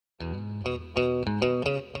Hello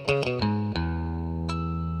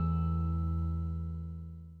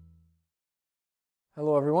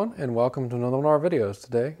everyone, and welcome to another one of our videos.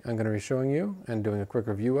 Today I'm going to be showing you and doing a quick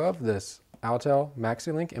review of this AUTEL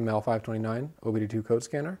MaxiLink ML529 OBD-II code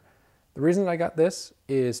scanner. The reason that I got this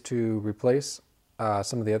is to replace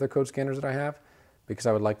some of the other code scanners that I have, because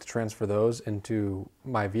I would like to transfer those into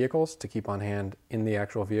my vehicles to keep on hand in the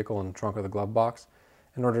actual vehicle in the trunk of the glove box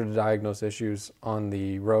in order to diagnose issues on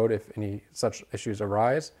the road if any such issues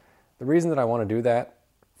arise. The reason that I want to do that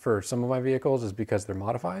for some of my vehicles is because they're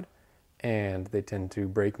modified and they tend to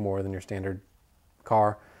break more than your standard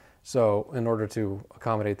car. So in order to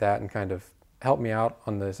accommodate that and kind of help me out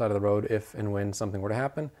on the side of the road if and when something were to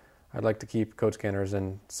happen, I'd like to keep code scanners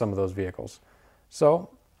in some of those vehicles. So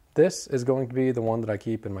this is going to be the one that I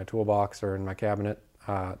keep in my toolbox or in my cabinet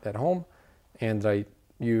at home, and I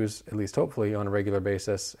use, at least hopefully, on a regular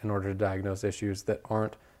basis in order to diagnose issues that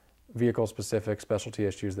aren't vehicle-specific specialty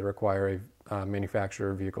issues that require a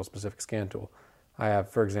manufacturer vehicle-specific scan tool. I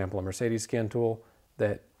have, for example, a Mercedes scan tool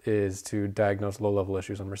that is to diagnose low-level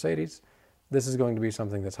issues on Mercedes. This is going to be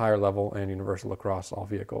something that's higher level and universal across all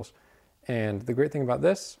vehicles. And the great thing about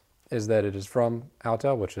this is that it is from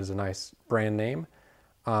AUTEL, which is a nice brand name.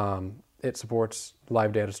 It supports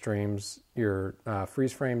live data streams, your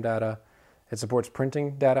freeze frame data. It supports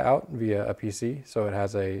printing data out via a PC, so it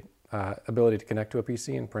has a ability to connect to a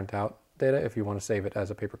PC and print out data if you want to save it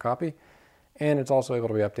as a paper copy. And it's also able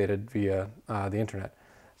to be updated via the internet.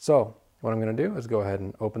 So what I'm going to do is go ahead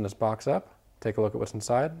and open this box up, take a look at what's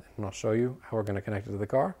inside, and I'll show you how we're going to connect it to the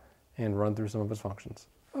car and run through some of its functions.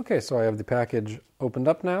 Okay, so I have the package opened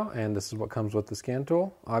up now, and this is what comes with the scan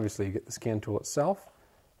tool. Obviously, you get the scan tool itself.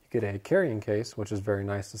 You get a carrying case, which is very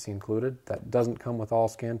nice to see included. That doesn't come with all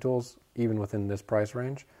scan tools, even within this price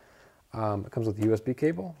range. It comes with a USB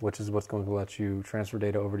cable, which is what's going to let you transfer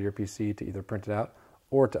data over to your PC to either print it out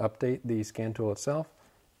or to update the scan tool itself.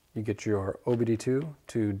 You get your OBD-II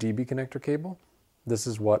to DB connector cable. This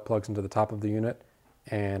is what plugs into the top of the unit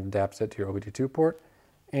and adapts it to your OBD-II port.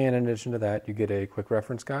 And in addition to that, you get a quick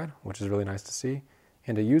reference guide, which is really nice to see,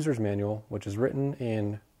 and a user's manual, which is written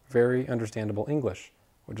in very understandable English,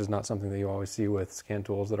 which is not something that you always see with scan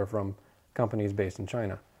tools that are from companies based in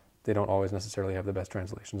China. They don't always necessarily have the best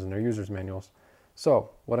translations in their user's manuals.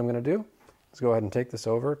 So what I'm going to do is go ahead and take this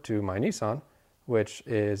over to my Nissan, which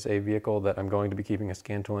is a vehicle that I'm going to be keeping a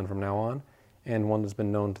scan tool in from now on, and one that's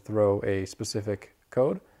been known to throw a specific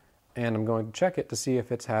code. And I'm going to check it to see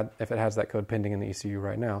if it has that code pending in the ECU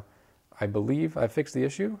right now. I believe I fixed the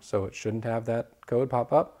issue, so it shouldn't have that code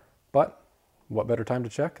pop up, but what better time to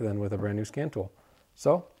check than with a brand new scan tool?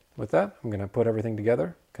 So with that, I'm going to put everything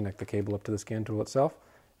together, connect the cable up to the scan tool itself,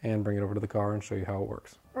 and bring it over to the car and show you how it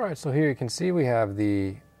works. All right, so here you can see we have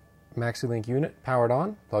the MaxiLink unit powered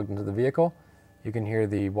on, plugged into the vehicle. You can hear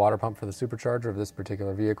the water pump for the supercharger of this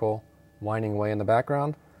particular vehicle whining away in the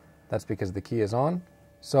background. That's because the key is on.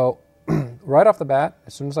 So right off the bat,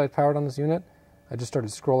 as soon as I powered on this unit, I just started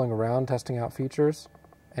scrolling around, testing out features.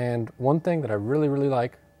 And one thing that I really, really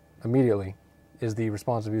like immediately is the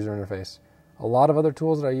responsive user interface. A lot of other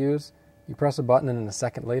tools that I use, you press a button and then a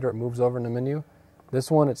second later it moves over in the menu.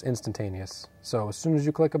 This one, it's instantaneous. So as soon as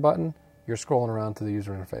you click a button, you're scrolling around to the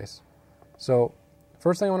user interface. So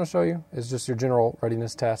first thing I want to show you is just your general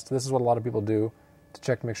readiness test. This is what a lot of people do to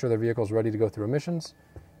check to make sure their vehicle is ready to go through emissions.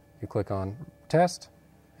 You click on test.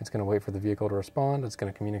 It's going to wait for the vehicle to respond. It's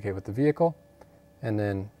going to communicate with the vehicle. And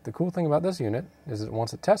then the cool thing about this unit is that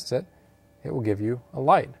once it tests it, it will give you a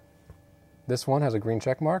light. This one has a green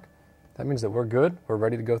check mark. That means that we're good. We're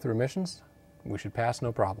ready to go through emissions. We should pass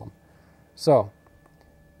no problem. So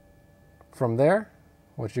from there,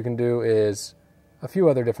 what you can do is a few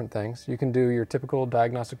other different things. You can do your typical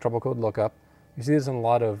diagnostic trouble code lookup. You see this in a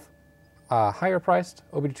lot of higher priced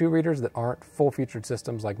OBD-II readers that aren't full featured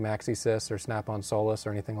systems like MaxiSys or Snap-on Solus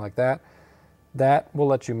or anything like that. That will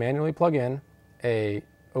let you manually plug in a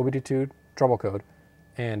OBD-II trouble code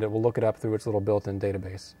and it will look it up through its little built-in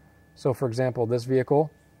database. So for example, this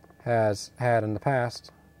vehicle has had in the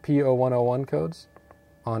past P0101 codes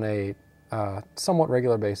on a somewhat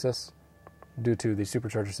regular basis due to the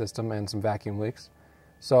supercharger system and some vacuum leaks.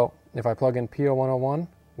 So if I plug in P0101,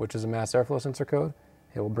 which is a mass airflow sensor code,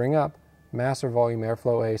 it will bring up mass or volume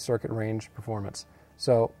airflow A circuit range performance.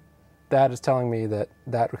 So that is telling me that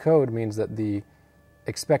that code means that the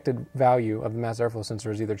expected value of the mass airflow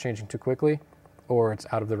sensor is either changing too quickly or it's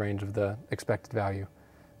out of the range of the expected value.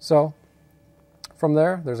 So from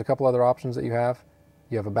there, there's a couple other options that you have.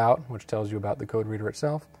 You have About, which tells you about the code reader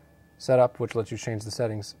itself. Setup, which lets you change the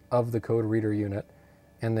settings of the code reader unit.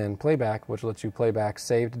 And then Playback, which lets you play back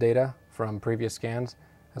saved data from previous scans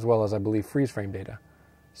as well as, I believe, freeze frame data.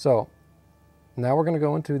 So now we're going to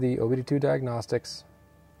go into the OBD-II Diagnostics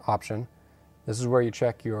option. This is where you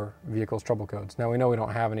check your vehicle's trouble codes. Now we know we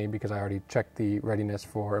don't have any because I already checked the readiness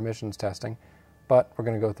for emissions testing, but we're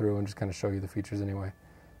going to go through and just kind of show you the features anyway.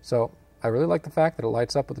 So I really like the fact that it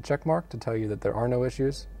lights up with a check mark to tell you that there are no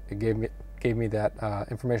issues. It gave me that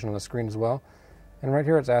information on the screen as well. And right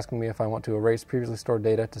here it's asking me if I want to erase previously stored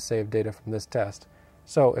data to save data from this test.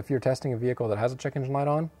 So if you're testing a vehicle that has a check engine light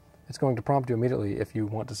on, it's going to prompt you immediately if you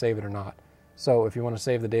want to save it or not. So if you want to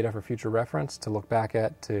save the data for future reference to look back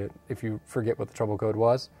at, if you forget what the trouble code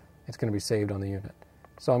was, it's going to be saved on the unit.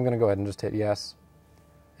 So I'm going to go ahead and just hit yes.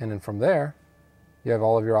 And then from there, you have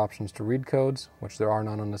all of your options to read codes, which there are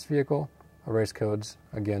none on this vehicle. Erase codes,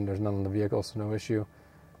 again, there's none on the vehicle, so no issue.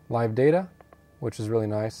 Live data, which is really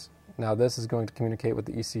nice. Now this is going to communicate with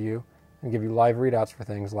the ECU and give you live readouts for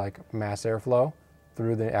things like mass airflow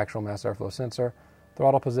through the actual mass airflow sensor,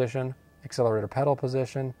 throttle position, accelerator pedal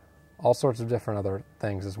position, all sorts of different other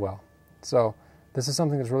things as well. So this is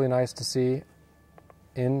something that's really nice to see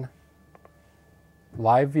in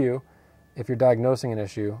live view if you're diagnosing an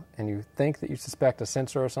issue and you think that you suspect a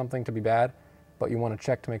sensor or something to be bad, but you want to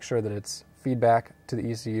check to make sure that its feedback to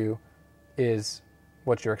the ECU is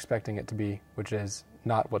what you're expecting it to be, which is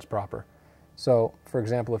not what's proper. So, for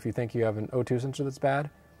example, if you think you have an O2 sensor that's bad,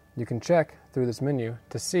 you can check through this menu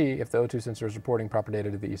to see if the O2 sensor is reporting proper data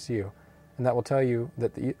to the ECU. And that will tell you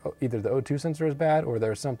that either the O2 sensor is bad or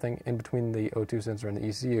there's something in between the O2 sensor and the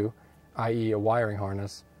ECU, i.e. a wiring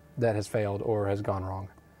harness, that has failed or has gone wrong.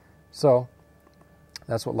 So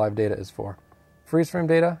that's what live data is for. Freeze frame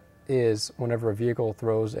data is whenever a vehicle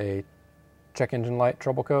throws a check engine light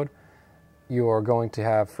trouble code, you are going to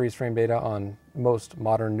have freeze frame data on most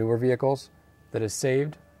modern newer vehicles that is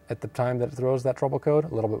saved at the time that it throws that trouble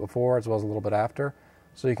code, a little bit before as well as a little bit after.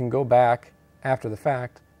 So you can go back after the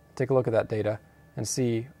fact, take a look at that data, and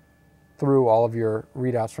see through all of your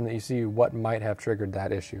readouts from the ECU what might have triggered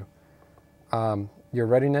that issue. Your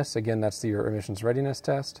readiness, again, that's your emissions readiness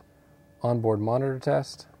test, onboard monitor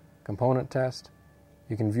test, component test.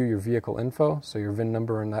 You can view your vehicle info, so your VIN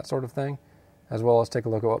number and that sort of thing, as well as take a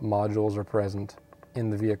look at what modules are present in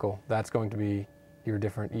the vehicle. That's going to be your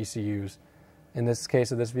different ECUs. In this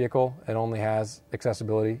case of this vehicle, it only has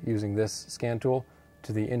accessibility using this scan tool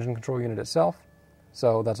to the engine control unit itself,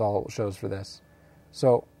 so that's all it shows for this.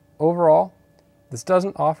 So overall, this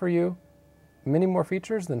doesn't offer you many more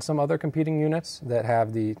features than some other competing units that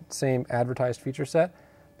have the same advertised feature set,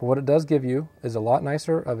 but what it does give you is a lot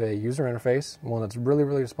nicer of a user interface, one that's really,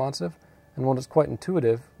 really responsive, and one that's quite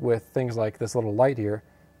intuitive with things like this little light here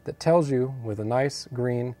that tells you with a nice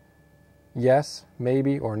green yes,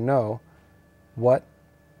 maybe, or no what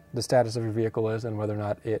the status of your vehicle is and whether or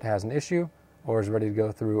not it has an issue or is ready to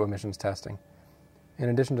go through emissions testing. In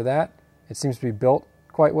addition to that, it seems to be built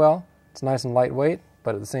quite well. It's nice and lightweight,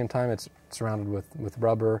 but at the same time it's surrounded with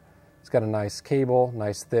rubber. It's got a nice cable,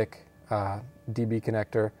 nice thick DB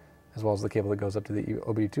connector, as well as the cable that goes up to the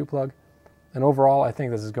OBD-II plug. And overall, I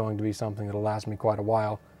think this is going to be something that will last me quite a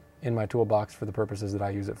while in my toolbox for the purposes that I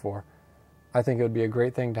use it for. I think it would be a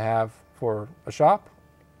great thing to have for a shop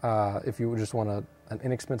if you just want an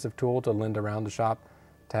inexpensive tool to lend around the shop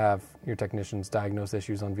to have your technicians diagnose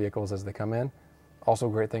issues on vehicles as they come in. Also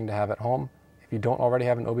a great thing to have at home. If you don't already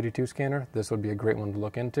have an OBD-II scanner, this would be a great one to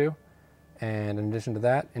look into. And in addition to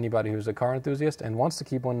that, anybody who's a car enthusiast and wants to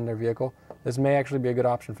keep one in their vehicle, this may actually be a good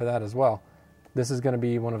option for that as well. This is going to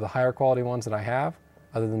be one of the higher quality ones that I have,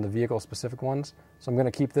 other than the vehicle specific ones. So I'm going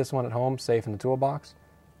to keep this one at home, safe in the toolbox,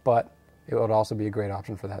 but it would also be a great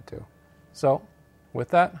option for that too. So with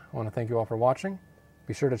that, I want to thank you all for watching.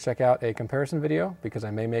 Be sure to check out a comparison video because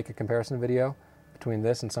I may make a comparison video between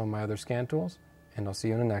this and some of my other scan tools, and I'll see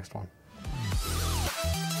you in the next one.